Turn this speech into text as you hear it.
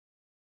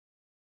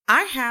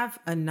I have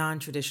a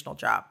non-traditional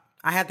job.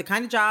 I have the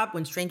kind of job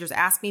when strangers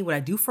ask me what I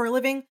do for a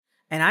living,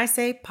 and I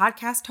say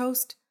podcast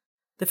host.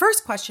 The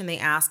first question they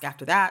ask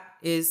after that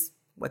is,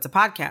 what's a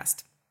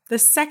podcast? The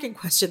second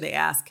question they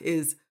ask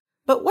is,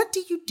 but what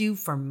do you do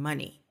for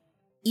money?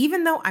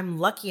 Even though I'm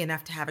lucky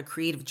enough to have a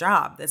creative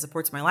job that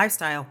supports my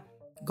lifestyle,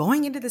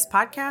 going into this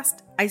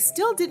podcast, I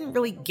still didn't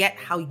really get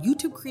how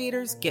YouTube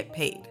creators get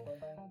paid.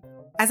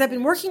 As I've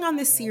been working on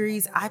this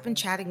series, I've been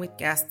chatting with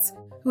guests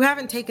who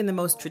haven't taken the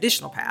most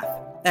traditional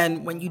path.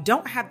 And when you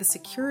don't have the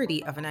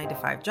security of a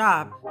 9-to-5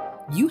 job,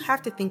 you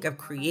have to think of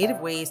creative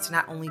ways to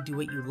not only do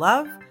what you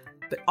love,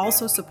 but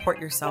also support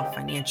yourself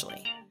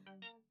financially.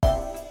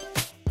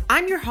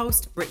 I'm your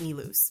host, Brittany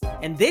Luce,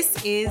 and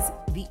this is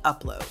The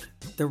Upload,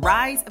 the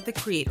rise of the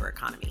creator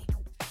economy,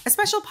 a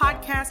special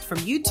podcast from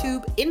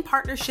YouTube in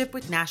partnership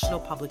with National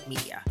Public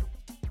Media.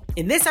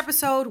 In this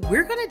episode,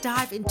 we're going to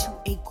dive into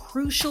a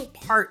crucial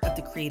part of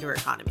the creator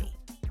economy.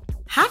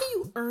 How do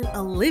you earn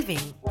a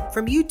living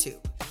from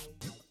YouTube?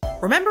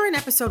 Remember in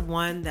episode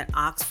 1 that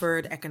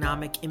Oxford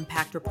Economic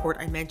Impact Report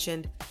I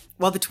mentioned?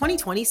 Well, the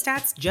 2020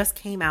 stats just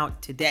came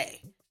out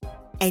today.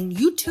 And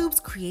YouTube's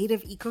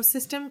creative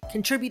ecosystem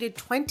contributed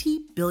 $20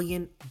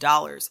 billion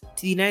to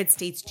the United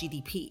States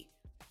GDP.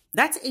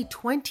 That's a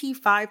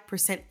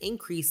 25%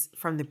 increase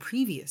from the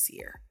previous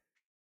year.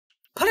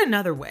 Put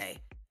another way,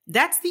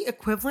 that's the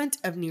equivalent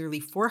of nearly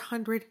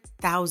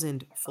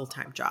 400,000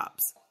 full-time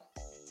jobs.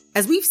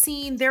 As we've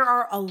seen, there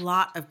are a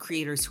lot of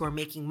creators who are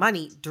making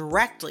money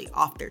directly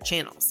off their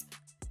channels.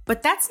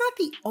 But that's not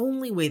the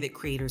only way that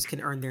creators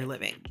can earn their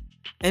living.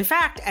 In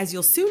fact, as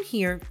you'll soon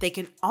hear, they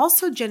can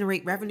also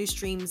generate revenue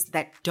streams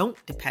that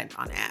don't depend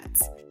on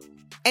ads.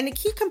 And a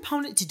key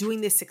component to doing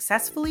this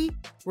successfully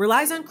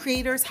relies on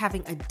creators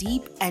having a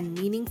deep and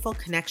meaningful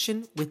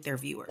connection with their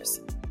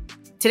viewers.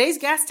 Today's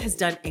guest has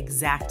done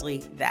exactly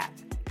that.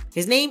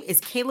 His name is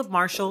Caleb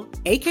Marshall,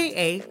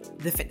 aka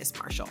The Fitness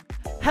Marshall.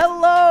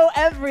 Hello,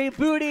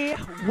 everybody.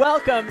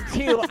 Welcome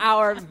to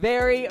our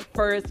very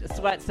first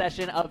sweat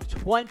session of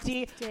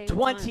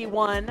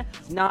 2021.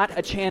 It's not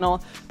a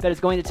channel that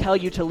is going to tell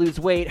you to lose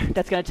weight.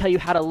 That's going to tell you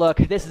how to look.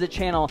 This is a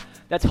channel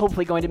that's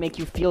hopefully going to make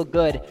you feel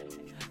good.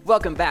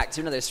 Welcome back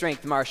to another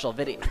Strength Marshall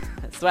video.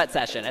 Sweat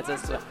session. It's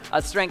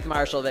a Strength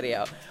Marshall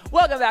video.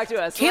 Welcome back to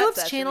a sweat Caleb's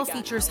session. channel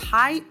features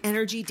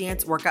high-energy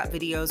dance workout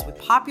videos with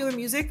popular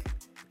music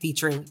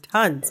featuring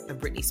tons of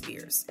Britney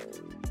Spears.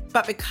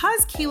 But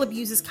because Caleb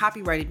uses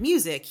copyrighted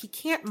music, he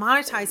can't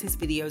monetize his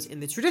videos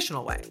in the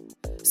traditional way.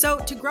 So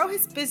to grow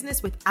his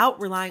business without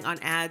relying on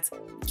ads,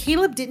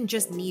 Caleb didn't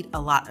just need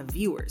a lot of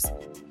viewers.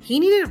 He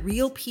needed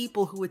real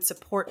people who would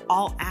support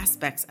all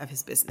aspects of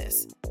his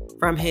business,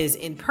 from his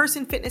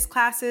in-person fitness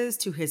classes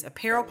to his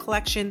apparel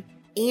collection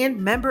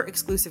and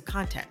member-exclusive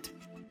content.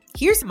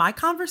 Here's my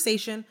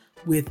conversation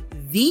with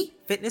the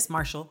Fitness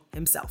Marshall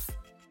himself.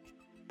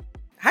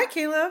 Hi,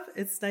 Caleb.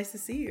 It's nice to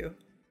see you.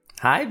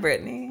 Hi,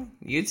 Brittany.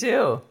 You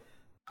too.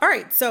 All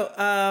right.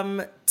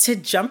 So to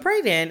jump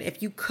right in,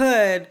 if you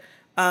could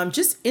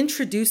just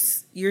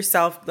introduce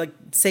yourself, like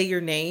say your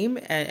name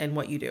and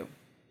what you do.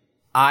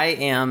 I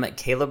am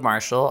Caleb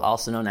Marshall,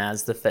 also known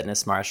as the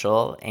Fitness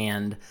Marshall,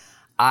 and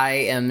I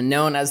am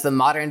known as the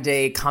modern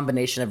day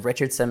combination of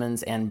Richard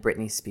Simmons and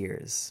Britney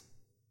Spears.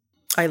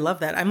 I love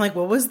that. I'm like,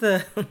 what was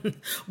the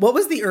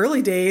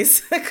early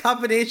days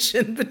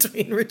combination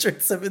between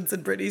Richard Simmons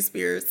and Britney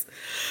Spears?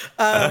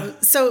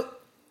 So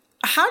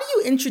how do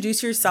you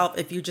introduce yourself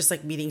if you're just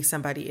like meeting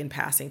somebody in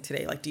passing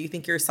today? Like, do you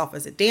think of yourself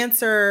as a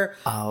dancer,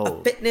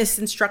 a fitness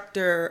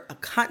instructor, a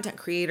content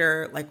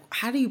creator? Like,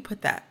 how do you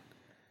put that?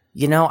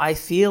 You know, I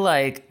feel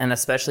like, and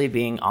especially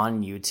being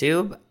on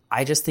YouTube,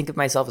 I just think of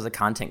myself as a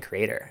content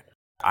creator.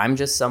 I'm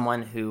just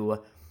someone who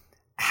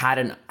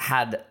had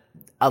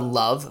a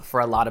love for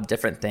a lot of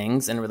different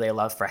things and really a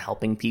love for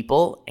helping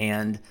people.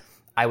 And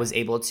I was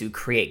able to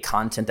create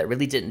content that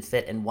really didn't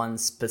fit in one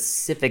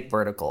specific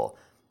vertical.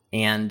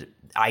 And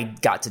I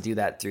got to do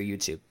that through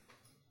YouTube.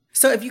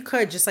 So if you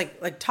could just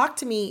like talk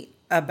to me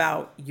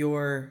about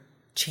your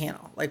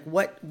channel, like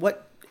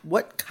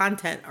what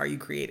content are you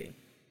creating?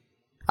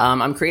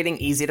 I'm creating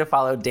easy to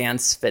follow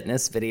dance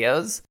fitness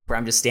videos where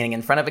I'm just standing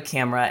in front of a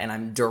camera and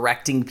I'm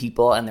directing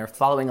people and they're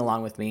following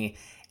along with me.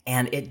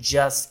 And it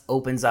just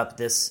opens up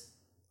this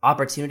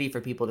opportunity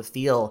for people to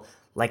feel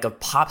like a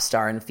pop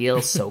star and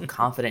feel so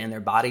confident in their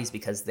bodies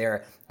because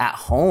they're at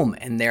home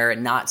and they're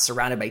not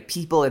surrounded by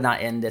people and not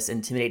in this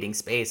intimidating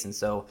space. And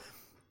so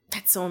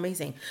that's so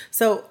amazing.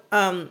 So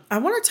I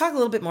want to talk a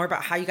little bit more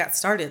about how you got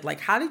started.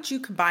 Like, how did you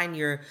combine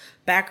your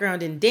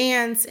background in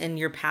dance and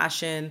your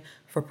passion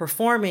for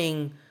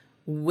performing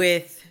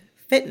with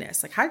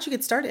fitness? Like, how did you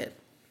get started?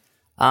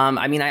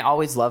 I mean, I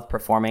always loved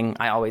performing.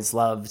 I always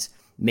loved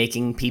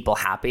making people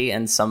happy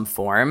in some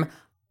form.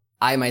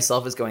 I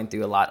myself was going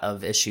through a lot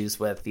of issues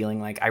with feeling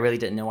like I really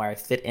didn't know where I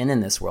fit in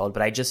this world,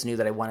 but I just knew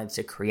that I wanted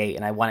to create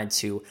and I wanted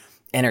to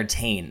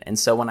entertain. And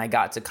so when I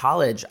got to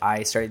college,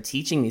 I started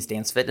teaching these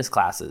dance fitness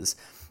classes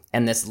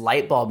and this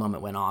light bulb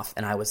moment went off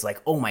and I was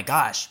like, oh my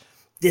gosh,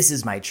 this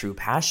is my true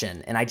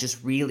passion. And I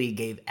just really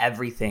gave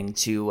everything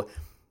to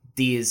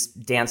these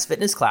dance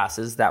fitness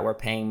classes that were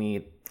paying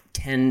me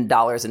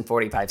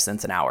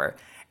 $10.45 an hour.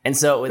 And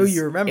so it was,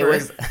 you remember. It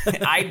was,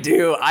 I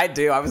do. I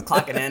was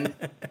clocking in,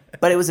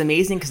 but it was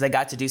amazing because I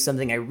got to do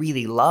something I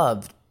really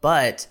loved.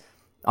 But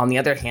on the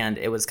other hand,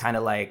 it was kind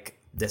of like,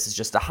 this is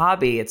just a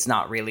hobby. It's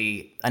not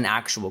really an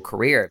actual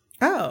career.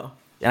 Oh.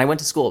 And I went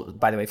to school,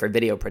 by the way, for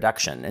video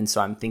production. And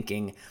so I'm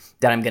thinking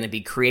that I'm going to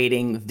be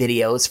creating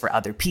videos for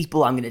other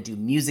people. I'm going to do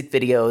music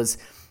videos.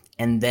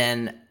 And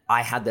then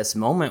I had this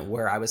moment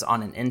where I was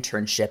on an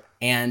internship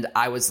and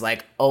I was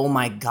like, oh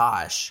my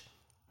gosh,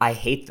 I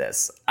hate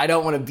this. I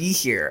don't want to be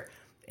here.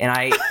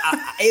 And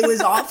it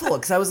was awful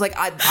because I was like,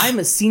 I'm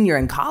a senior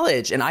in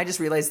college. And I just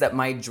realized that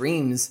my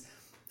dreams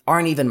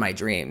aren't even my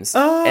dreams.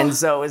 Oh. And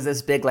so it was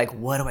this big, like,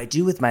 what do I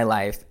do with my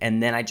life?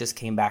 And then I just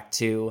came back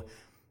to,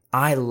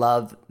 I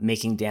love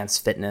making dance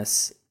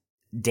fitness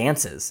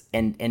dances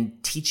and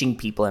teaching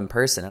people in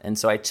person. And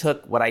so I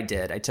took what I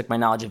did. I took my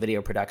knowledge of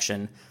video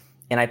production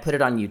and I put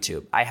it on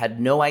YouTube. I had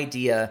no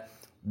idea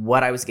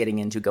what I was getting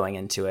into going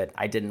into it.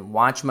 I didn't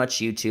watch much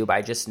YouTube.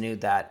 I just knew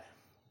that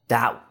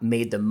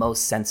made the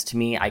most sense to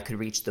me. I could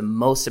reach the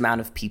most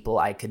amount of people.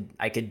 I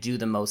could do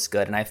the most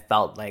good. And I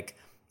felt like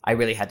I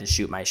really had to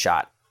shoot my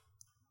shot.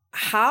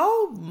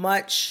 How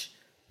much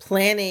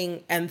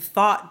planning and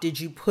thought did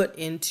you put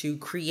into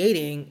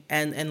creating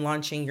and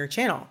launching your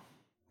channel?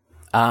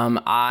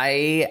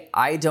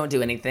 I don't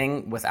do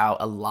anything without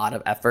a lot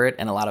of effort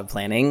and a lot of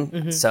planning.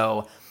 Mm-hmm.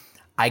 So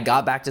I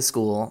got back to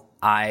school.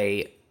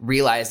 I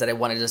realized that I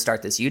wanted to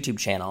start this YouTube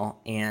channel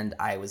and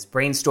I was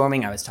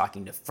brainstorming. I was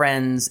talking to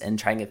friends and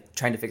trying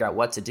to figure out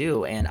what to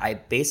do. And I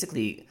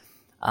basically,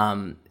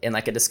 in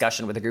like a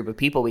discussion with a group of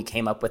people, we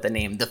came up with the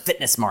name, The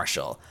Fitness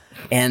Marshal.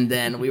 And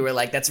then we were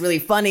like, that's really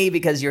funny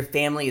because your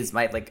family is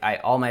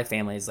all my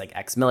family is like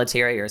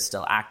ex-military or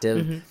still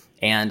active. Mm-hmm.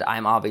 And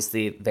I'm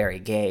obviously very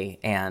gay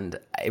and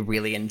I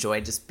really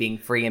enjoy just being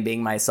free and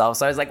being myself.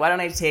 So I was like, why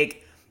don't I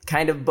take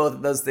kind of both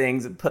of those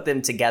things and put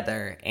them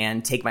together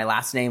and take my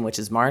last name, which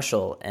is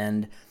Marshall,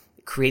 and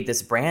create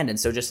this brand. And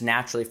so just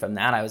naturally from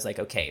that, I was like,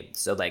 okay,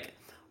 so like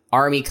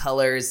army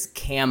colors,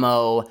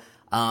 camo,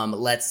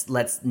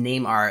 let's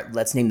name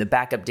the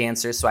backup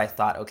dancers. So I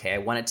thought, okay, I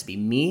want it to be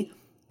me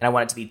and I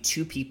want it to be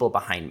two people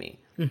behind me.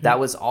 Mm-hmm. That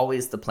was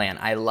always the plan.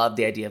 I love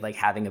the idea of like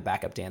having a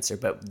backup dancer,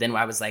 but then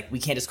I was like, we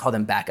can't just call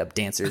them backup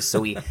dancers. So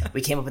we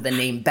came up with the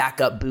name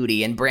Backup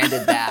Booty and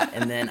branded that.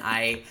 And then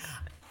I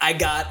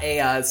got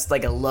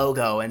a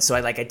logo. And so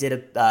I did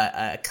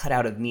a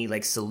cutout of me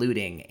like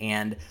saluting,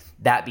 and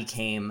that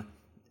became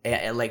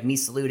like me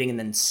saluting and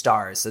then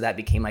stars. So that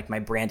became like my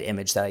brand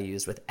image that I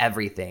used with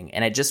everything.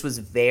 And it just was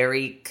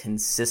very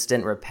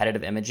consistent,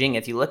 repetitive imaging.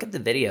 If you look at the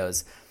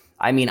videos,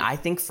 I mean, I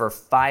think for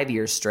 5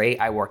 years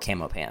straight, I wore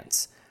camo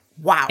pants.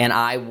 Wow. And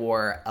I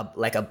wore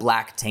a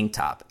black tank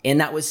top.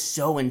 And that was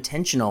so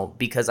intentional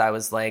because I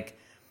was like,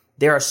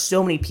 there are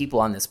so many people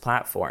on this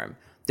platform.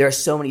 There are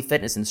so many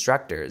fitness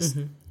instructors.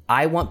 Mm-hmm.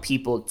 I want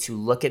people to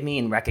look at me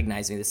and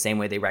recognize me the same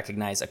way they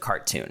recognize a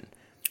cartoon.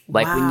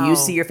 Like when you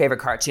see your favorite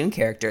cartoon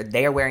character,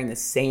 they are wearing the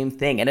same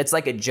thing. And it's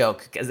like a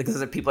joke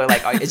because people are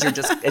like, oh, is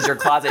your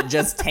closet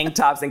just tank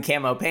tops and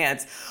camo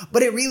pants?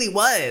 But it really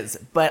was.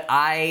 But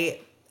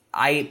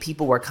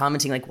people were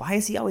commenting like, why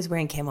is he always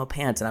wearing camo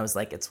pants? And I was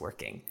like, it's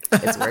working.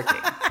 It's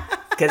working.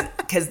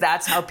 Because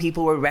that's how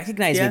people would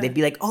recognize me. They'd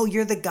be like, oh,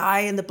 you're the guy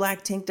in the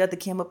black tank top, the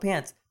camo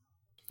pants.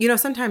 You know,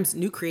 sometimes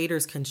new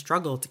creators can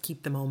struggle to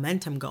keep the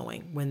momentum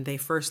going when they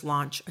first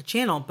launch a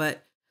channel,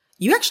 but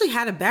you actually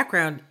had a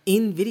background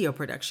in video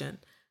production.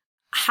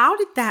 How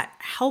did that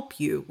help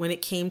you when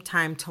it came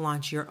time to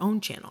launch your own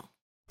channel?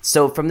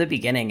 So from the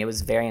beginning, it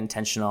was very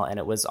intentional and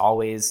it was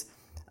always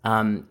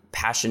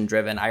passion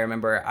driven. I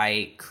remember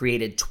I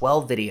created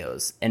 12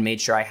 videos and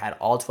made sure I had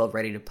all 12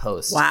 ready to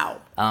post.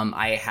 Wow.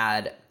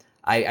 I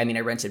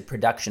rented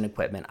production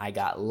equipment. I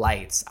got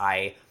lights.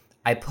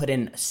 I put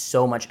in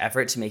so much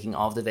effort to making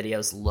all of the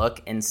videos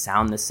look and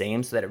sound the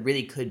same so that it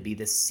really could be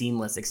this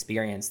seamless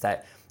experience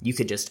that you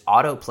could just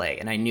autoplay.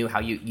 And I knew how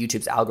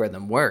YouTube's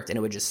algorithm worked and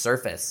it would just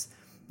surface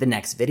the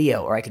next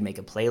video, or I could make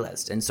a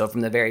playlist. And so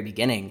from the very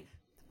beginning,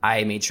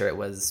 I made sure it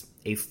was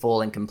a full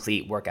and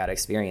complete workout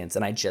experience.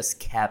 And I just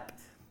kept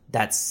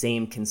that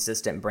same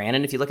consistent brand.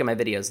 And if you look at my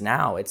videos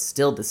now, it's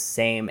still the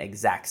same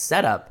exact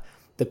setup.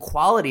 The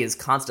quality is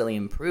constantly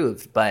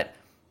improved, but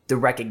the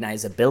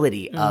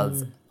recognizability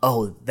of,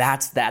 oh,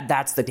 that's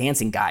the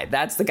dancing guy.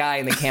 That's the guy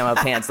in the camo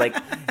pants. Like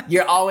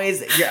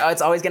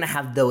it's always going to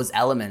have those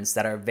elements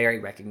that are very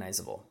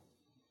recognizable.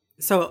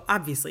 So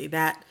obviously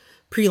that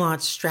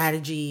pre-launch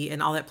strategy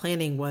and all that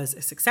planning was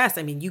a success.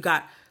 I mean, you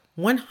got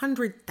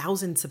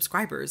 100,000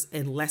 subscribers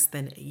in less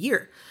than a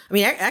year. I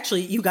mean,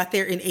 actually you got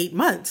there in 8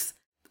 months,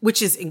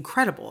 which is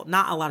incredible.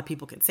 Not a lot of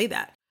people can say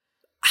that.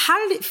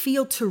 How did it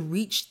feel to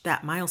reach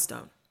that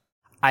milestone?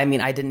 I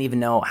mean, I didn't even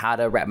know how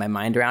to wrap my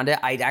mind around it.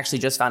 I actually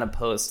just found a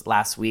post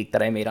last week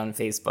that I made on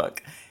Facebook,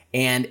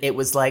 and it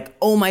was like,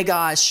 oh my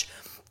gosh,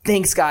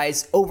 thanks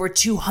guys, over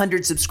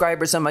 200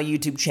 subscribers on my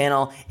YouTube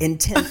channel and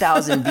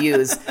 10,000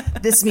 views.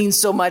 This means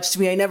so much to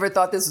me. I never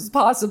thought this was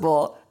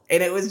possible.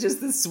 And it was just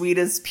the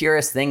sweetest,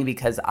 purest thing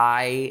because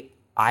I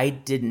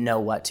didn't know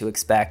what to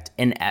expect.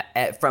 And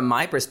from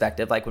my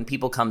perspective, like when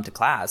people come to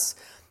class,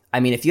 I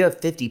mean, if you have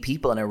 50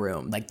 people in a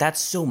room, like that's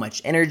so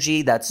much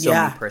energy, that's so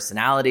many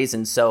personalities.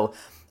 And so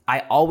I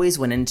always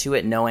went into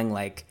it knowing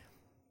like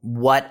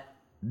what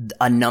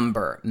a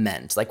number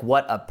meant, like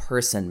what a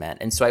person meant.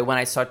 And so when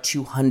I saw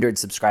 200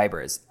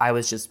 subscribers, I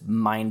was just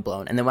mind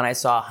blown. And then when I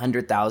saw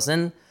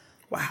 100,000,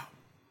 wow,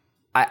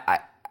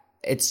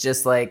 it's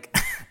just like,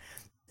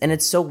 and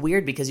it's so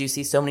weird because you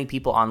see so many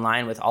people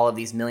online with all of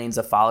these millions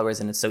of followers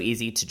and it's so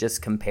easy to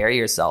just compare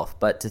yourself.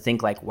 But to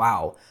think like,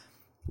 wow,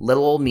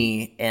 little old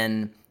me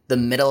in the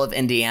middle of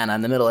Indiana,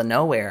 in the middle of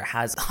nowhere,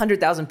 has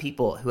 100,000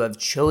 people who have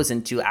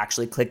chosen to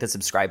actually click the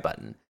subscribe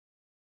button.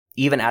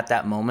 Even at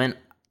that moment,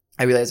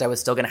 I realized I was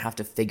still going to have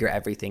to figure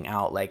everything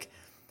out. Like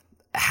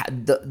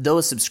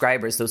those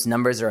subscribers, those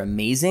numbers are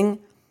amazing,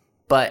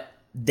 but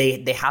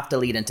they have to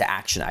lead into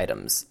action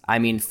items. I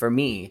mean, for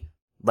me,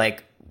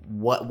 like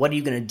what are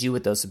you going to do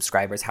with those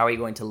subscribers? How are you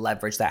going to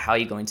leverage that? How are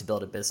you going to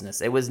build a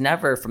business? It was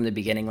never from the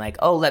beginning like,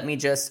 oh, let me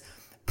just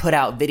put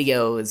out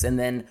videos and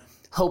then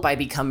hope I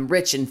become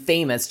rich and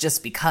famous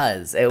just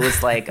because. It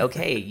was like,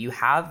 okay, you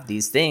have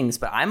these things,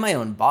 but I'm my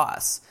own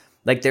boss.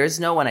 Like there's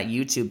no one at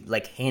YouTube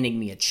like handing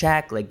me a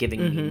check, like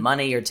giving me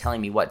money or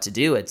telling me what to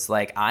do. It's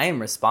like I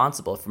am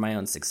responsible for my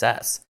own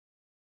success.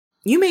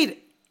 You made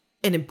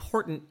an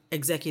important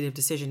executive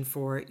decision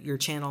for your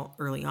channel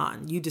early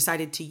on. You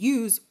decided to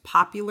use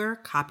popular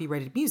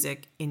copyrighted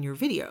music in your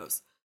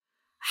videos.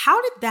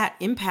 How did that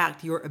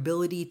impact your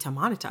ability to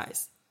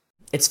monetize?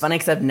 It's funny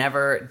because I've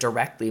never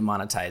directly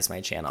monetized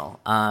my channel.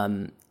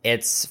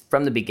 It's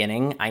from the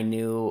beginning, I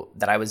knew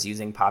that I was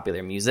using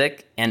popular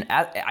music. And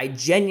I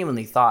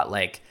genuinely thought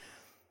like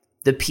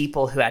the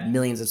people who had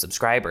millions of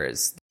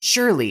subscribers,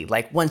 surely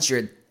like once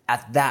you're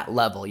at that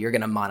level, you're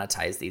going to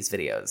monetize these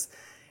videos.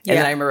 And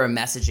then I remember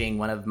messaging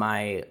one of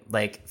my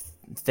like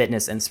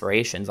fitness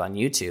inspirations on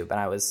YouTube. And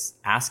I was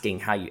asking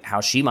how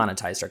she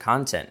monetized her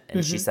content.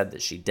 And she said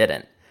that she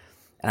didn't.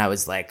 And I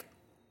was like,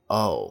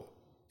 oh.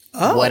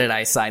 What did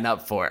I sign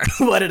up for?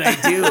 What did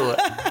I do?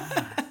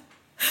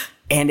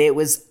 And it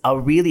was a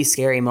really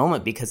scary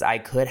moment because I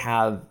could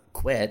have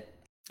quit.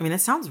 I mean,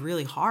 that sounds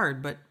really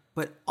hard, but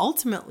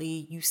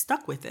ultimately you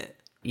stuck with it.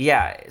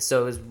 Yeah.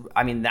 So it was,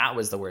 I mean, that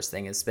was the worst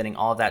thing is spending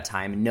all of that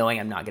time knowing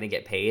I'm not going to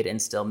get paid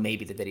and still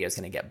maybe the video is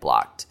going to get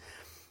blocked.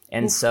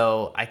 And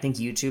so I think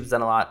YouTube's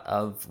done a lot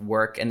of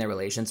work in their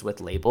relations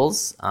with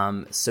labels.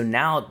 So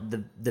now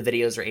the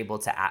videos are able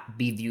to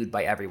be viewed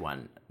by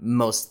everyone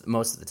most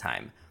of the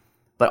time.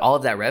 But all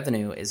of that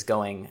revenue is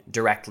going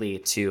directly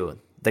to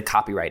the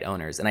copyright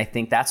owners. And I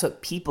think that's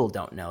what people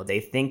don't know. They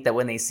think that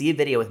when they see a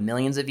video with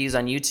millions of views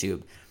on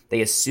YouTube,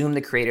 they assume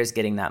the creator's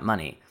getting that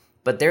money.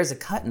 But there's a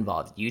cut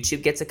involved.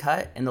 YouTube gets a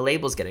cut and the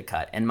labels get a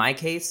cut. In my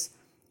case,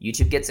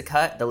 YouTube gets a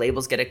cut, the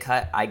labels get a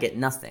cut, I get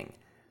nothing.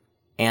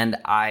 And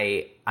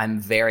I'm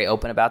very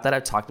open about that.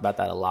 I've talked about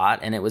that a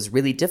lot. And it was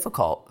really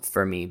difficult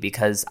for me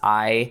because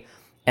I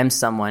am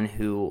someone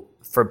who,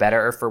 for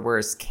better or for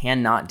worse,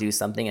 cannot do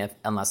something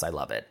unless I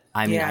love it.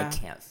 I mean, I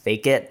can't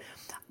fake it.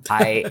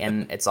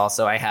 And it's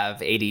also, I have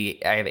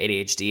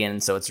ADHD.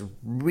 And so it's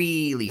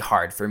really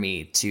hard for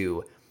me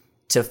to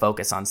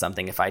focus on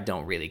something if I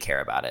don't really care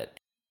about it.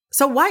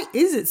 So why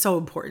is it so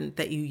important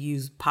that you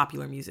use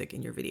popular music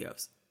in your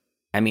videos?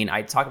 I mean,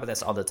 I talk about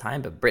this all the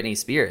time, but Britney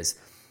Spears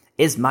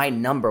is my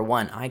number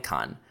one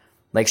icon.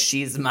 Like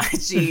she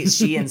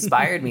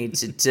inspired me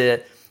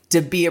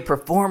to be a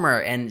performer,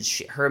 and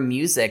her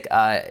music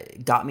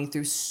got me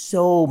through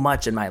so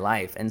much in my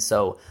life. And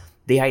so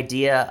the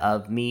idea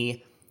of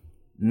me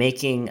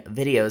making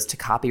videos to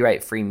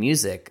copyright free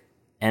music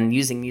and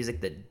using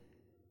music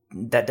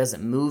that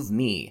doesn't move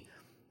me,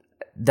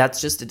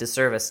 that's just a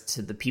disservice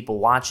to the people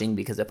watching,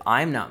 because if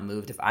I'm not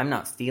moved, if I'm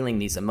not feeling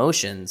these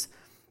emotions,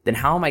 then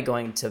how am I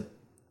going to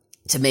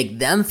make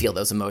them feel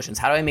those emotions?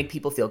 How do I make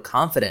people feel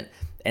confident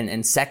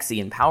and sexy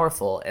and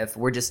powerful if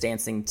we're just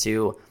dancing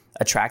to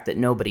a track that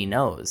nobody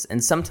knows?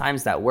 And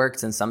sometimes that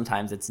works and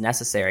sometimes it's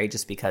necessary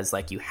just because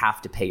like you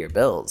have to pay your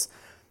bills.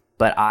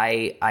 But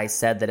I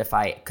said that if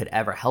I could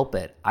ever help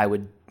it, I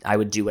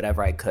would do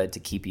whatever I could to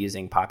keep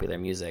using popular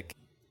music.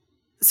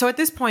 So at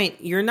this point,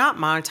 you're not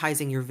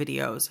monetizing your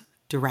videos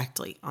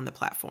directly on the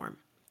platform.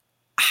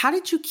 How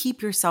did you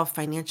keep yourself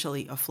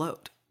financially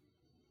afloat?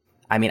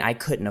 I mean, I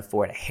couldn't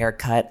afford a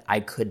haircut. I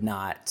could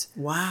not.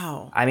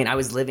 Wow. I mean, I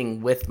was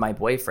living with my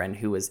boyfriend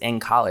who was in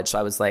college. So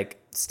I was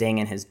like staying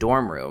in his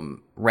dorm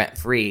room rent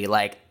free,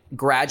 like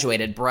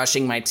graduated,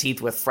 brushing my teeth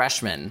with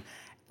freshmen.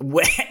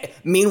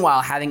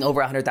 Meanwhile, having over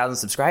 100,000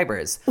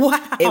 subscribers.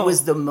 Wow. It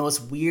was the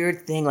most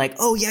weird thing. Like,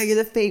 oh yeah,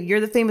 you're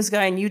the famous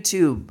guy on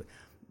YouTube.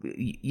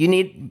 You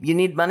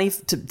need money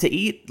to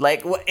eat.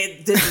 Like,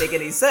 it didn't make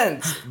any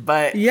sense.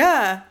 But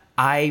yeah,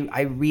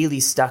 I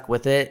really stuck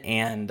with it,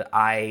 and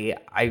I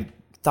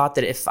thought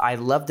that if I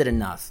loved it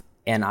enough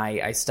and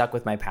I stuck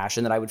with my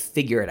passion, that I would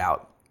figure it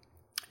out.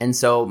 And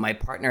so my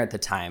partner at the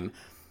time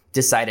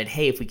decided,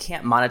 hey, if we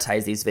can't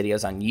monetize these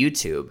videos on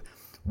YouTube,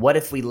 what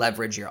if we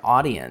leverage your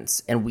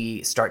audience and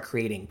we start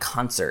creating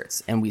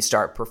concerts and we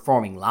start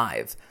performing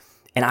live?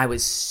 And I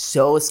was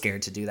so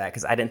scared to do that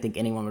because I didn't think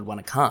anyone would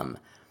want to come.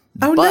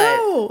 Oh, but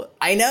no.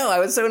 I know, I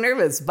was so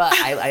nervous, but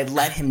I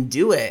let him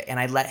do it, and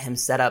I let him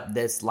set up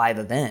this live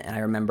event. And I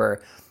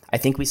remember, I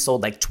think we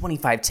sold like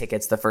 25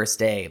 tickets the first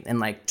day and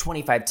like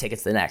 25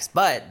 tickets the next,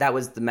 but that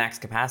was the max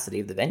capacity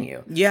of the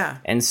venue. Yeah.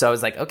 And so I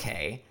was like,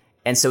 okay.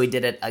 And so we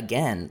did it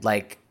again,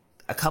 like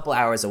a couple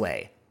hours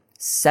away.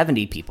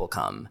 70 people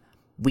come.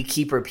 We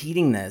keep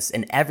repeating this,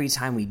 and every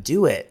time we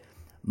do it,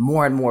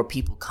 more and more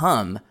people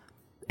come.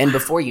 And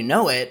before you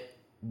know it,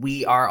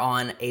 we are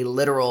on a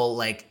literal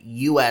like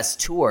US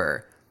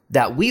tour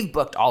that we've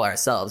booked all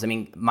ourselves. I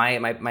mean,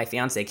 my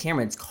fiance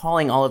Cameron's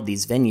calling all of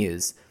these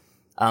venues,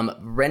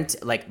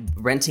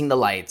 renting the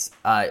lights.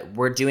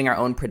 We're doing our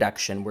own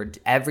production.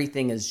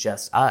 Everything is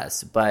just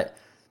us, but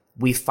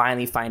we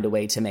finally find a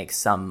way to make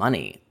some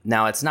money.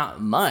 Now it's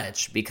not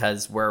much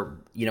because we're,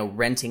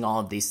 renting all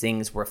of these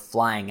things, we're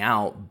flying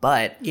out,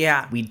 but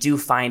we do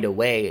find a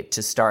way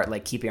to start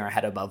like keeping our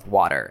head above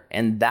water.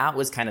 And that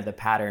was kind of the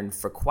pattern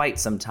for quite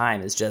some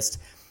time, is just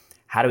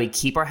how do we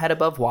keep our head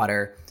above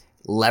water,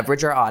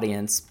 leverage our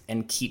audience,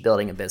 and keep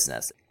building a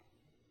business.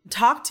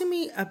 Talk to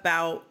me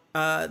about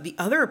the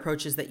other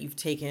approaches that you've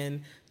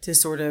taken to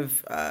sort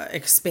of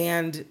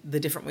expand the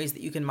different ways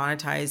that you can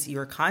monetize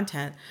your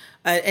content.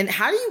 And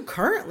how do you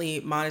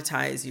currently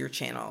monetize your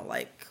channel?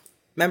 Like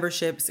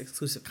memberships,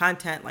 exclusive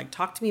content? Like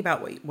talk to me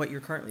about what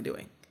you're currently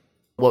doing.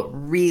 What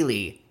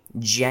really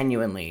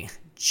genuinely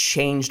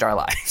changed our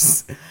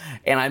lives,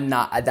 and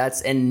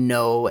that's in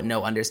no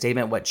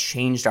understatement, what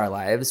changed our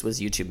lives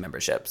was YouTube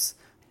memberships.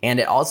 And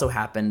it also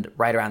happened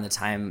right around the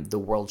time the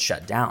world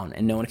shut down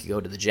and no one could go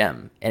to the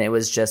gym. And it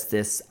was just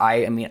this,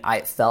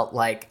 I felt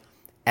like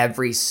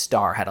every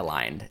star had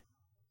aligned.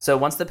 So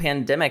once the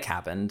pandemic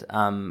happened,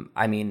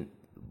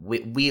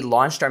 we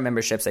launched our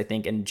memberships, I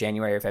think, in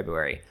January or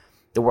February.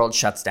 The world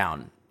shuts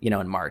down,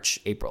 in March,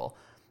 April.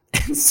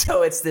 And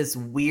so it's this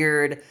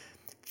weird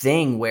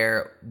thing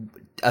where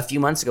a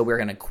few months ago we were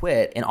going to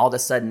quit. And all of a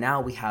sudden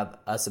now we have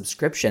a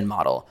subscription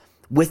model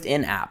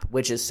within app,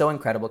 which is so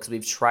incredible because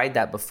we've tried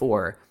that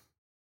before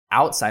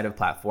outside of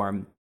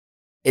platform.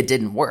 It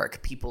didn't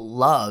work. People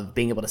love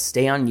being able to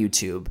stay on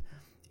YouTube,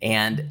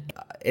 and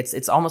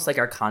it's almost like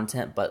our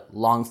content, but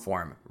long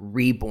form,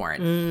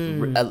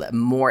 reborn,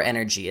 more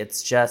energy.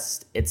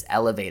 It's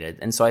elevated.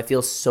 And so I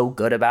feel so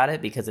good about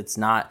it because it's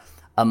not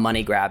a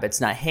money grab.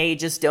 It's not, hey,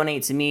 just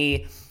donate to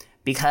me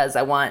because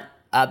I want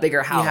a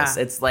bigger house.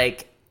 Yeah. It's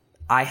like,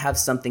 I have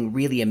something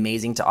really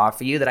amazing to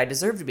offer you that I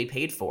deserve to be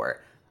paid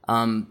for.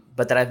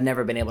 But that I've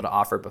never been able to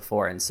offer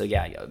before. And so,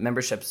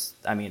 memberships,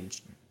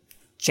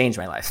 changed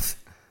my life.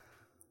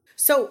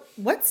 So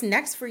what's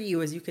next for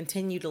you as you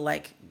continue to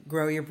like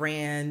grow your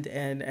brand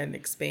and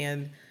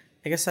expand,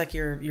 I guess, like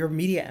your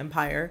media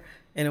empire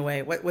in a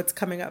way? What's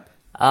coming up?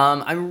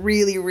 I'm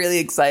really, really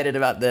excited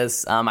about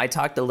this. I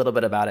talked a little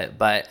bit about it,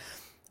 but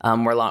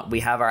we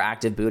have our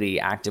Active Booty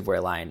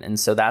activewear line. And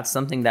so that's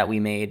something that we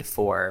made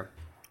for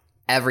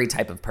every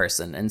type of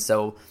person. And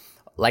so,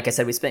 like I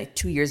said, we spent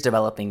 2 years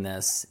developing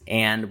this,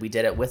 and we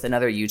did it with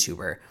another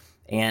YouTuber,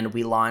 and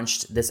we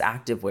launched this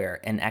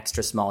activewear in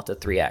extra small to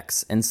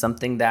 3X. And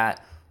something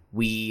that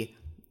we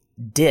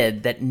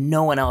did that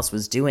no one else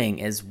was doing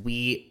is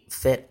we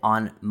fit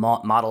on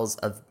models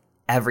of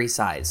every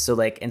size. So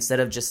like, instead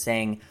of just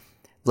saying,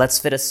 let's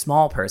fit a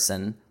small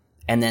person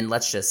and then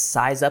let's just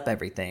size up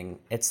everything,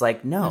 it's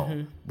like,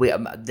 no,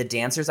 the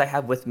dancers I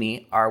have with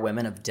me are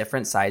women of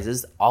different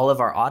sizes. All of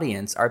our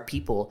audience are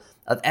people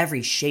of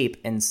every shape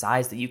and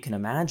size that you can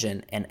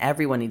imagine, and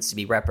everyone needs to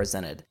be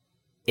represented.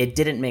 It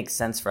didn't make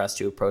sense for us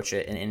to approach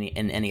it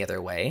in any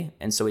other way.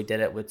 And so we did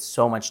it with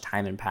so much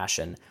time and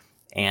passion.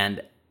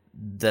 And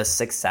the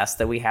success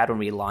that we had when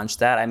we launched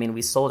that,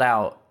 we sold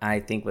out,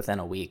 I think, within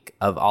a week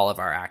of all of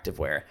our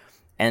activewear.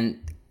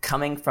 And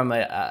coming from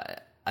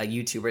a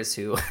YouTubers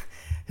who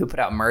put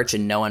out merch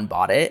and no one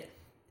bought it,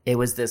 it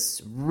was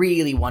this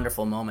really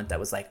wonderful moment that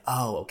was like,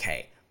 oh,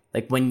 okay.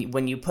 Like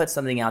when you put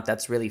something out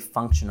that's really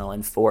functional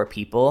and for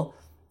people,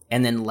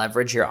 and then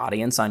leverage your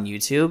audience on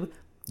YouTube,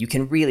 you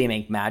can really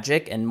make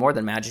magic. And more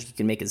than magic, you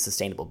can make it a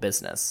sustainable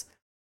business.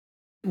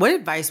 What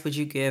advice would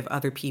you give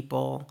other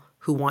people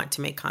who want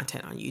to make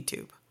content on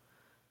YouTube?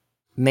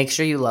 Make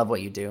sure you love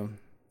what you do.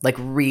 Like,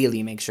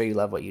 really make sure you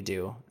love what you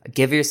do.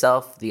 Give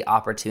yourself the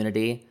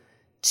opportunity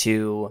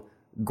to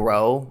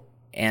grow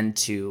and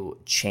to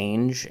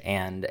change,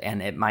 and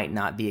it might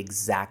not be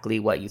exactly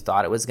what you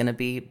thought it was going to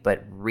be,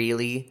 but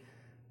really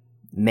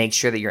make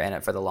sure that you're in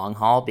it for the long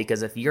haul.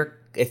 Because if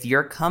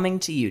you're coming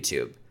to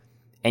YouTube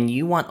and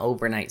you want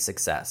overnight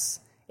success,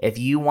 if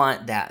you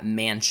want that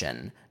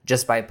mansion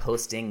just by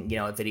posting,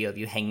 a video of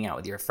you hanging out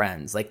with your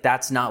friends, like,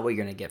 that's not what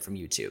you're going to get from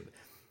YouTube.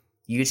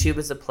 YouTube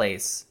is a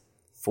place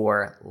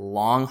for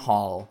long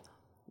haul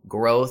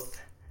growth,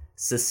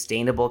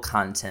 sustainable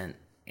content,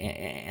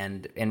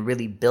 and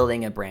really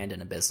building a brand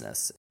and a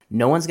business.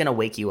 No one's going to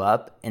wake you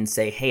up and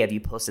say, hey, have you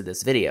posted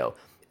this video?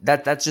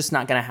 That's just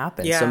not going to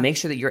happen. Yeah. So make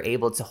sure that you're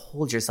able to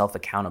hold yourself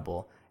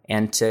accountable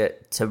and to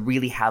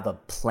really have a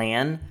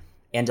plan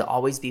and to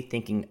always be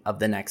thinking of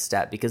the next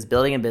step, because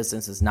building a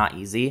business is not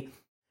easy.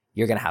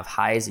 You're going to have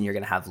highs and you're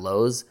going to have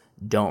lows.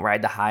 Don't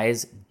ride the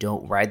highs.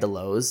 Don't ride the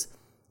lows.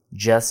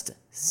 Just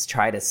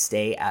try to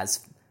stay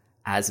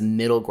as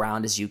middle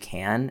ground as you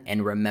can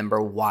and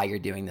remember why you're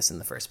doing this in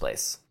the first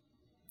place.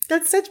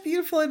 That's such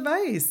beautiful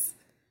advice.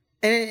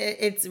 And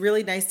it's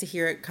really nice to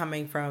hear it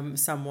coming from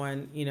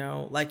someone,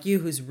 like you,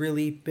 who's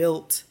really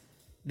built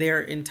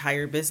their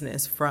entire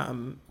business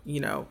from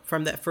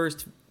that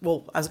first,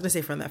 well, I was going to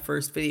say from that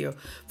first video,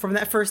 from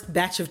that first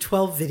batch of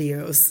 12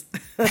 videos,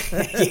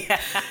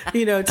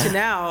 to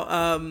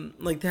now,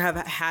 to have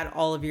had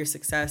all of your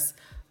success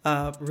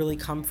really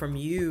come from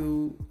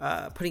you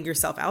putting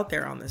yourself out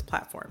there on this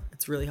platform.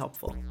 It's really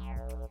helpful.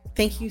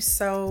 Thank you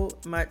so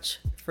much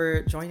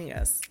for joining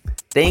us.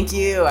 Thank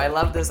you. I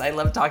love this. I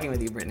love talking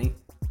with you, Brittany.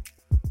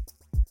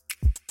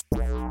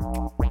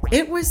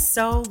 It was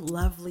so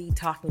lovely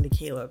talking to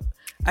Caleb.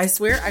 I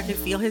swear I could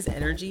feel his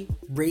energy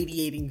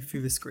radiating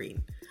through the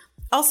screen.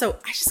 Also,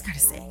 I just gotta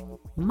say,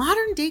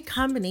 modern day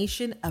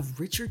combination of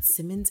Richard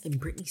Simmons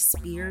and Britney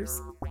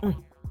Spears,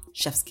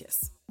 chef's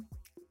kiss.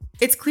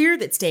 It's clear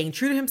that staying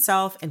true to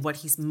himself and what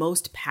he's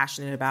most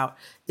passionate about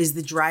is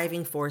the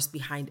driving force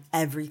behind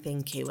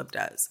everything Caleb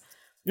does.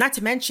 Not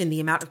to mention the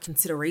amount of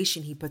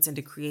consideration he puts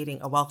into creating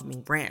a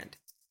welcoming brand.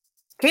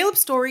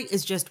 Caleb's story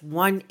is just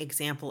one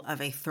example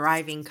of a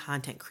thriving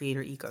content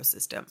creator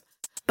ecosystem.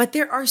 But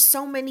there are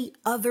so many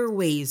other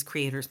ways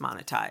creators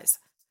monetize.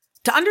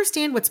 To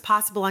understand what's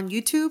possible on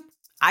YouTube,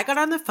 I got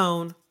on the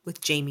phone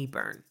with Jamie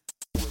Byrne.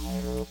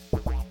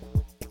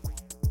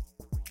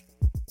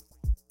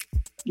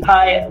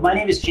 Hi, my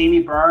name is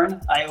Jamie Byrne.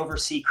 I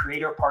oversee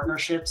creator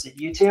partnerships at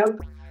YouTube.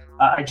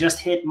 I just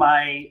hit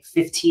my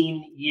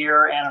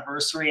 15-year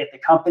anniversary at the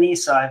company,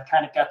 so I've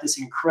kind of got this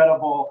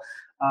incredible,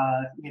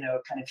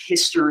 kind of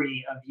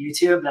history of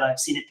YouTube that I've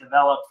seen it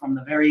develop from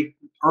the very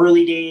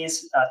early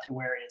days to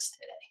where it is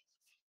today.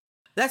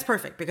 That's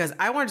perfect, because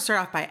I wanted to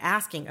start off by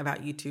asking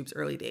about YouTube's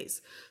early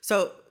days.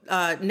 So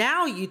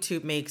now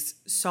YouTube makes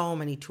so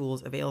many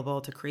tools available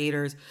to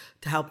creators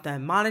to help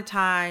them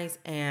monetize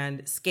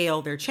and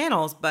scale their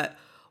channels. But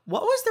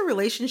what was the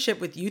relationship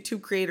with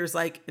YouTube creators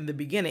like in the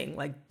beginning?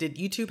 Like, did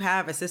YouTube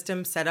have a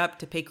system set up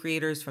to pay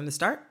creators from the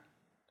start?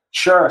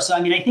 Sure. So,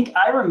 I think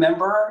I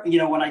remember,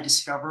 when I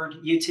discovered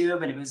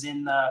YouTube, and it was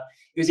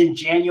in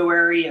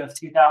January of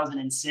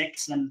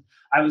 2006, and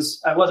I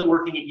wasn't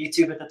working at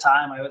YouTube at the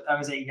time. I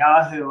was at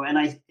Yahoo, and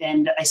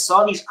I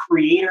saw these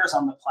creators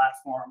on the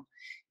platform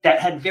that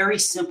had very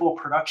simple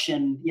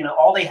production.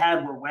 All they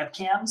had were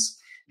webcams.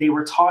 They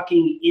were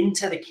talking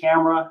into the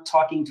camera,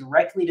 talking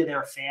directly to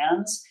their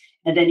fans,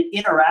 and then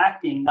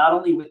interacting not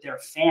only with their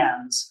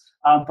fans,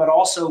 but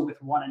also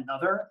with one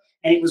another.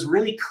 And it was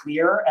really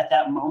clear at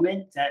that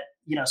moment that,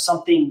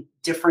 something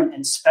different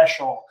and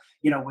special,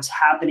 was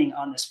happening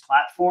on this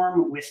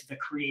platform with the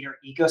creator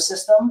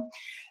ecosystem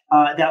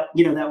that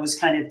was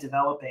kind of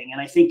developing. And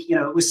I think,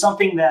 it was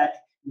something that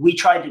we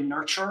tried to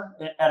nurture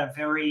at a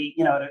very,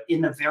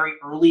 in the very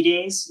early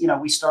days.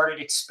 We started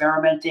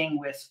experimenting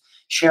with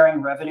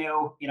sharing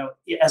revenue,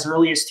 as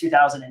early as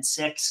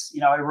 2006.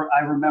 I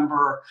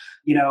remember,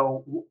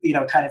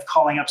 kind of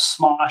calling up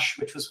Smosh,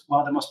 which was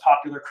one of the most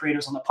popular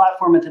creators on the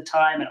platform at the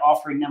time, and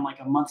offering them like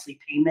a monthly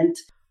payment.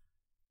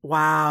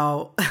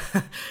 Wow.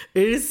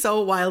 It is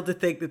so wild to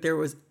think that there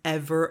was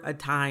ever a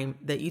time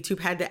that YouTube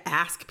had to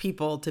ask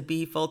people to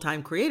be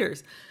full-time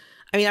creators.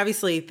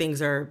 Obviously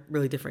things are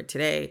really different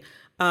today.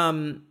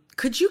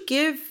 Could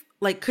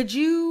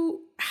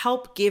you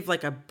help give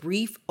like a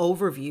brief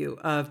overview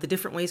of the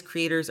different ways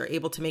creators are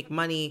able to make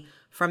money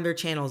from their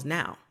channels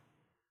now?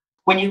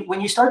 When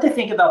you start to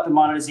think about the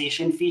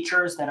monetization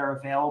features that are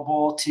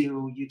available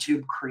to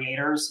YouTube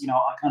creators,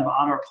 kind of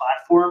on our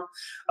platform,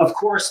 of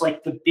course,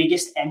 like the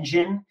biggest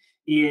engine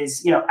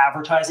is,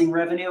 advertising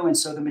revenue. And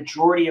so the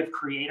majority of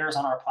creators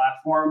on our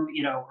platform,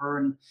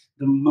 earn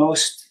the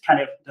most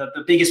kind of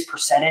the biggest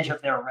percentage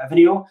of their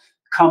revenue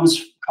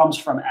comes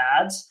from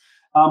ads.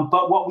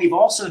 But what we've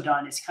also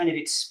done is kind of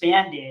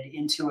expanded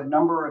into a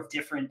number of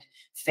different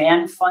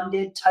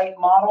fan-funded type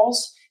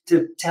models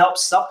to help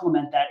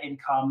supplement that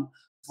income.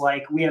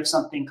 Like we have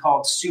something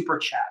called Super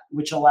Chat,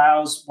 which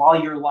allows,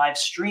 while you're live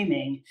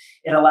streaming,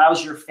 it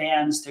allows your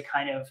fans to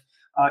kind of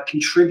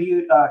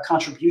contribute a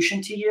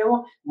contribution to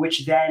you,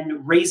 which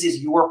then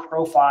raises your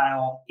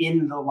profile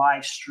in the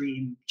live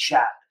stream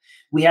chat.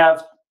 We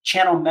have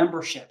channel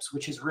memberships,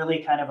 which is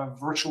really kind of a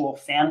virtual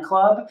fan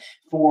club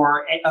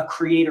for a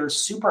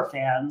creator's super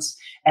fans,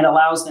 and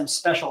allows them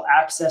special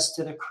access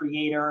to the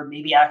creator,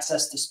 maybe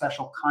access to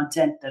special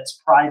content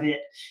that's private,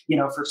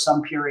 for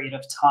some period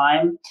of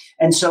time.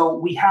 And so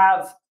we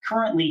have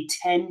currently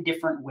 10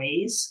 different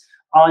ways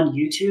on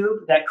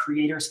YouTube that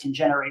creators can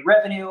generate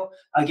revenue.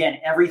 Again,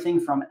 everything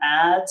from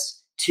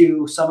ads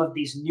to some of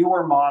these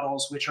newer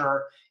models, which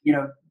are,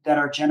 that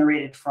are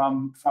generated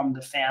from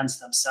the fans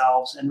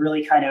themselves, and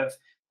really kind of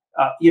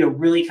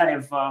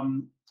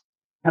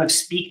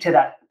speak to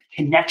that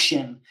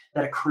connection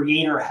that a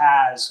creator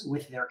has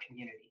with their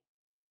community.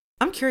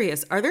 I'm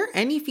curious, are there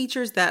any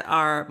features that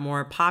are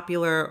more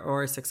popular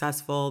or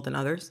successful than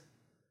others?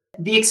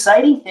 The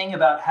exciting thing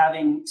about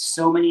having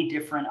so many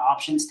different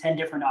options, 10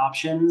 different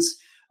options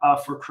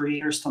for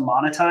creators to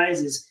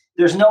monetize is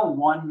there's no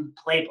one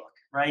playbook,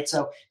 right?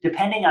 So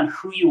depending on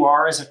who you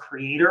are as a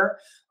creator,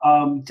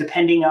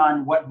 depending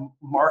on what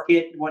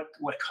market, what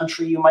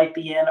country you might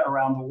be in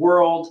around the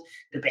world,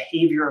 the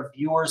behavior of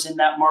viewers in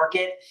that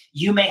market,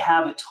 you may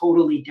have a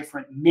totally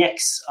different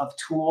mix of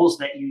tools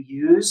that you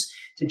use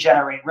to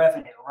generate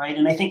revenue, right?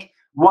 And I think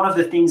one of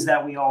the things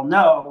that we all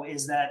know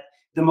is that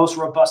the most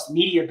robust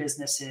media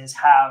businesses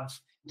have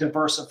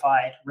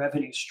diversified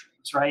revenue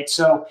streams, right?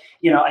 So,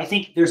 I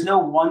think there's no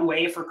one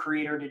way for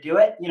creator to do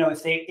it.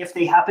 If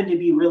they happen to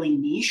be really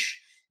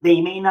niche, they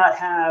may not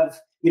have,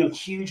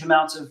 huge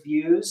amounts of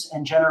views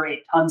and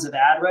generate tons of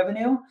ad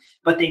revenue,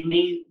 but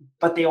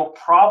they'll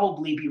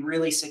probably be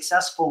really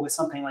successful with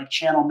something like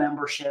channel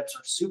memberships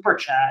or super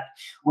chat,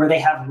 where they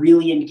have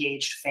really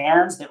engaged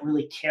fans that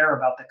really care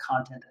about the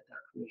content that they're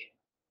creating.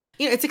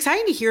 It's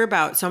exciting to hear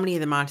about so many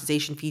of the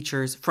monetization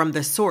features from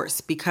the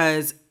source,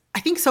 because I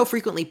think so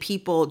frequently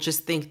people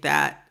just think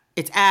that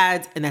it's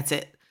ads and that's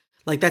it.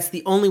 Like that's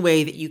the only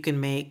way that you can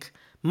make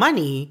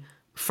money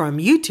from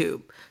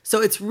YouTube. So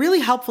it's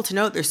really helpful to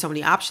know that there's so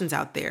many options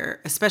out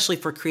there, especially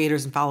for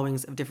creators and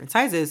followings of different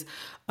sizes.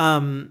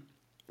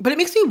 But it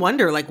makes me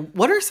wonder, like,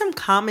 what are some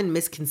common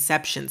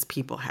misconceptions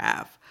people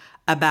have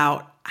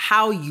about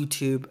how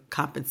YouTube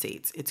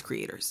compensates its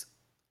creators?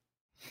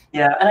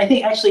 Yeah, and I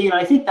think actually,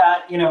 I think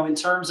that, in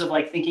terms of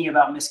like thinking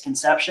about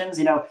misconceptions,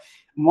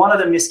 one of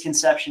the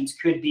misconceptions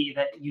could be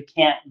that you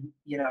can't,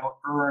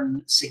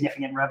 earn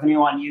significant revenue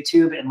on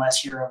YouTube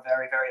unless you're a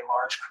very, very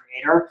large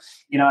creator.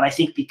 And I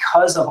think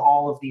because of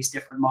all of these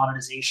different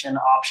monetization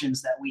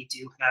options that we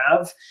do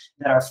have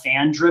that are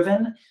fan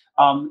driven,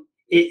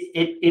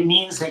 it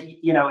means that,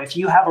 if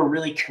you have a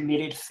really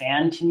committed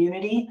fan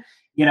community,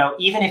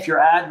 even if your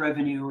ad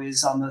revenue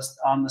is on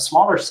the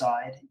smaller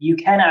side, you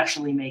can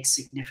actually make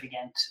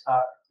significant,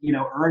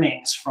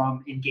 earnings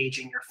from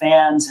engaging your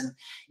fans and,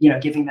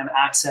 giving them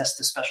access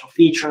to special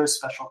features,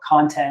 special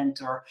content,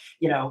 or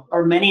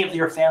many of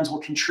your fans will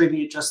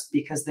contribute just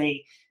because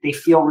they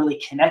feel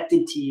really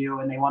connected to you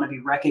and they want to be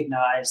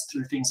recognized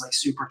through things like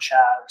Super Chat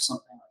or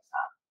something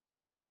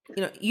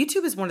like that.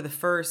 YouTube is one of the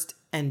first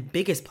and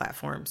biggest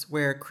platforms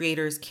where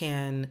creators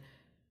can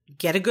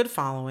get a good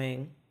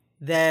following,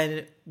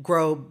 then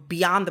grow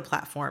beyond the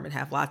platform and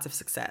have lots of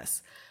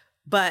success.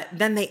 But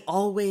then they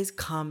always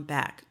come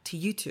back to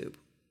YouTube.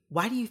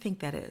 Why do you think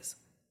that is?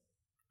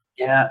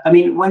 Yeah, I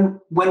mean,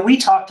 when we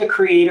talk to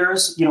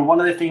creators,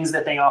 one of the things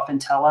that they often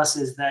tell us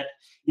is that,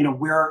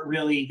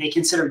 they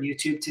consider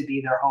YouTube to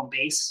be their home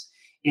base.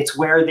 It's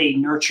where they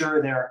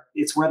nurture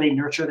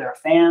their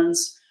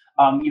fans.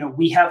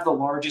 We have the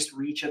largest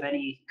reach of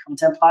any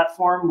content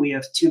platform. We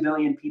have 2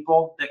 billion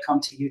people that come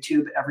to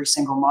YouTube every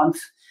single month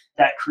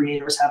that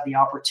creators have the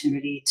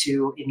opportunity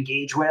to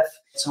engage with.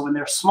 So when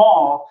they're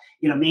small,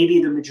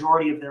 maybe the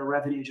majority of their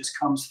revenue just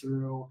comes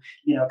through,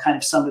 kind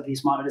of some of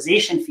these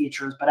monetization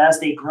features. But as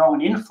they grow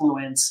in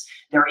influence,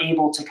 they're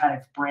able to kind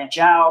of branch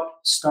out,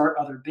 start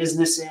other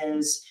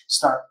businesses,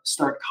 start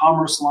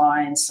commerce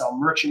lines, sell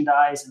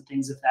merchandise and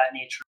things of that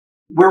nature.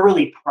 We're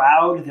really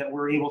proud that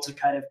we're able to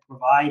kind of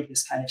provide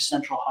this kind of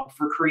central hub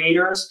for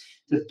creators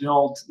to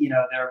build,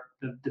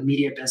 the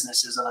media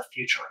businesses of the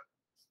future.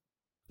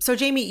 So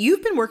Jamie,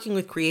 you've been working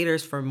with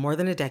creators for more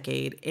than a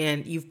decade,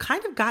 and you've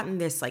kind of gotten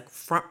this like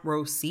front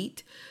row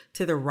seat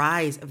to the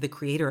rise of the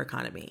creator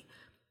economy.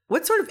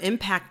 What sort of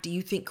impact do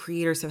you think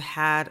creators have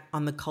had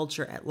on the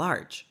culture at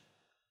large?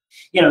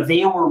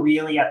 They were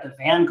really at the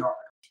vanguard.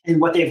 And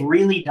what they've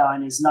really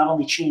done is not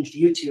only changed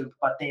YouTube,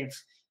 but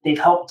they've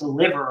helped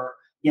deliver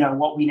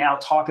what we now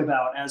talk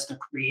about as the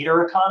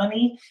creator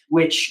economy,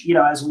 which,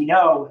 as we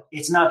know,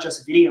 it's not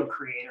just video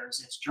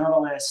creators, it's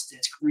journalists,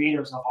 it's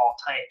creators of all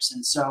types.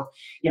 And so,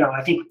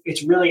 I think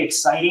it's really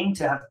exciting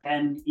to have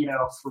been,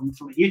 from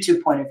a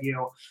YouTube point of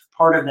view,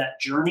 part of that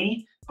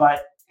journey.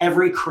 But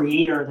every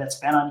creator that's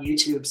been on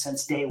YouTube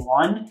since day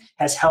one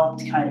has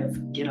helped kind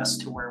of get us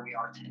to where we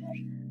are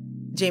today.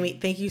 Jamie,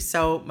 thank you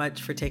so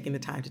much for taking the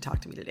time to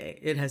talk to me today.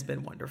 It has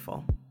been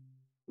wonderful.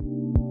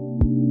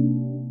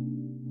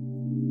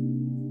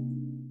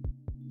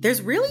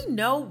 There's really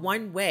no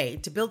one way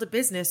to build a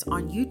business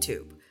on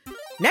YouTube.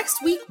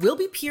 Next week, we'll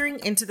be peering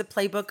into the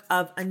playbook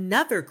of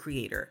another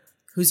creator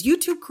whose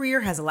YouTube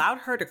career has allowed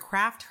her to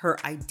craft her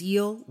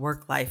ideal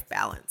work-life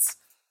balance.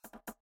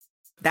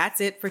 That's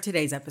it for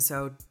today's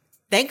episode.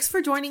 Thanks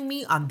for joining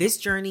me on this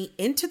journey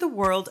into the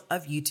world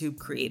of YouTube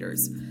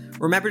creators.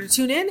 Remember to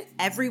tune in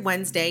every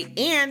Wednesday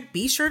and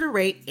be sure to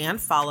rate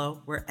and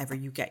follow wherever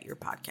you get your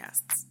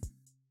podcasts.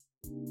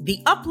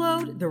 The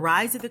Upload, The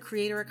Rise of the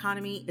Creator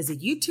Economy is a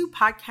YouTube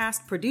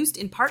podcast produced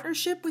in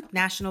partnership with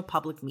National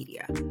Public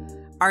Media.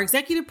 Our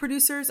executive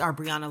producers are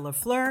Brianna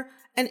LaFleur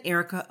and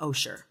Erica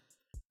Osher.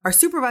 Our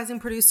supervising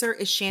producer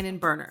is Shannon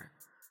Berner.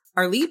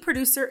 Our lead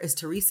producer is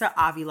Teresa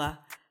Avila.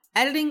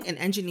 Editing and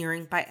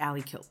engineering by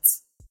Allie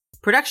Kiltz.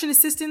 Production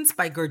assistance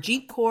by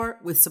Gurjeet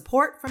Kaur with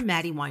support from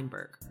Maddie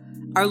Weinberg.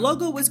 Our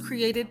logo was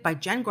created by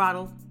Jen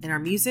Grottle, and our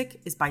music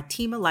is by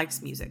Tima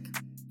Likes Music.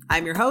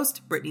 I'm your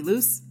host, Brittany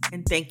Luce,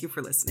 and thank you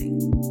for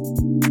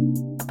listening.